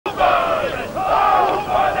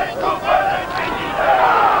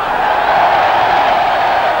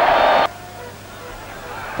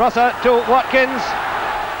Prosser to Watkins.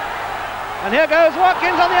 And here goes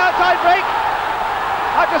Watkins on the outside break.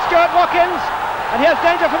 Out to Stuart Watkins. And here's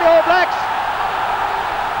danger for the All Blacks.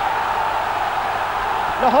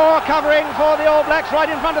 Lahore covering for the All Blacks right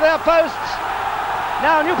in front of their posts.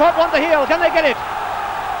 Now Newport want the heel. Can they get it?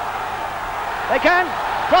 They can.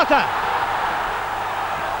 Prosser.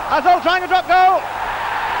 Uzzell trying a drop goal.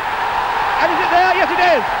 And is it there? Yes, it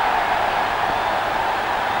is.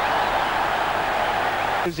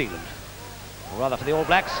 New Zealand, or rather for the All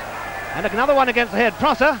Blacks. And another one against the head.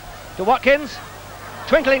 Prosser to Watkins.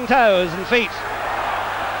 Twinkling toes and feet.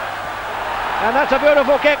 And that's a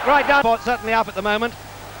beautiful kick right down. Certainly up at the moment.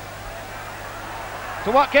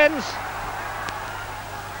 To Watkins.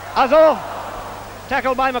 Uzzell.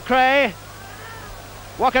 Tackled by McRae.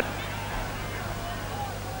 Watkins.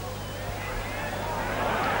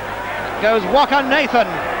 Goes Walker Nathan.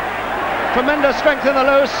 Tremendous strength in the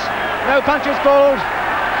loose. No punches called.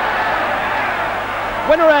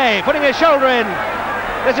 Winneray putting his shoulder in.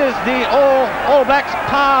 This is the All Blacks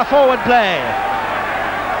power forward play.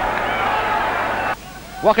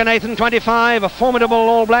 Walker Nathan, 25, a formidable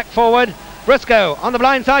All Black forward. Briscoe on the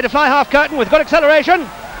blind side to fly half curtain with good acceleration.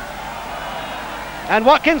 And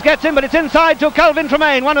Watkins gets him, but it's inside to Kelvin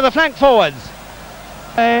Tremaine, one of the flank forwards.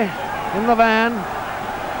 In the van.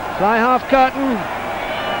 Fly half curtain.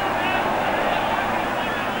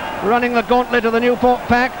 Running the gauntlet of the Newport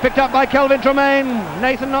pack, picked up by Kelvin Tremaine.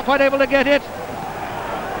 Nathan not quite able to get it.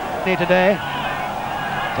 Today,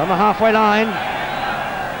 from the halfway line.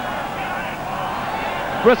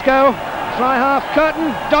 Briscoe, fly half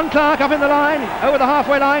curtain. Don Clark up in the line, over the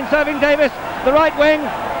halfway line, serving Davis, the right wing.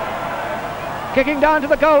 Kicking down to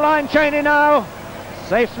the goal line, Cheney now.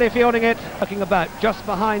 Safely fielding it. Looking about just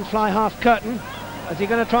behind fly half curtain. Is he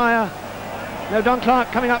going to try a... No, Don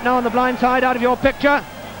Clark coming up now on the blind side, out of your picture.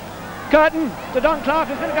 Curtin to Don Clark,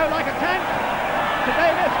 who's going to go like a tank to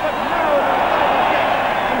Davis, but no,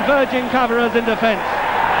 converging coverers in defence.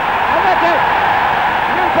 And that's it.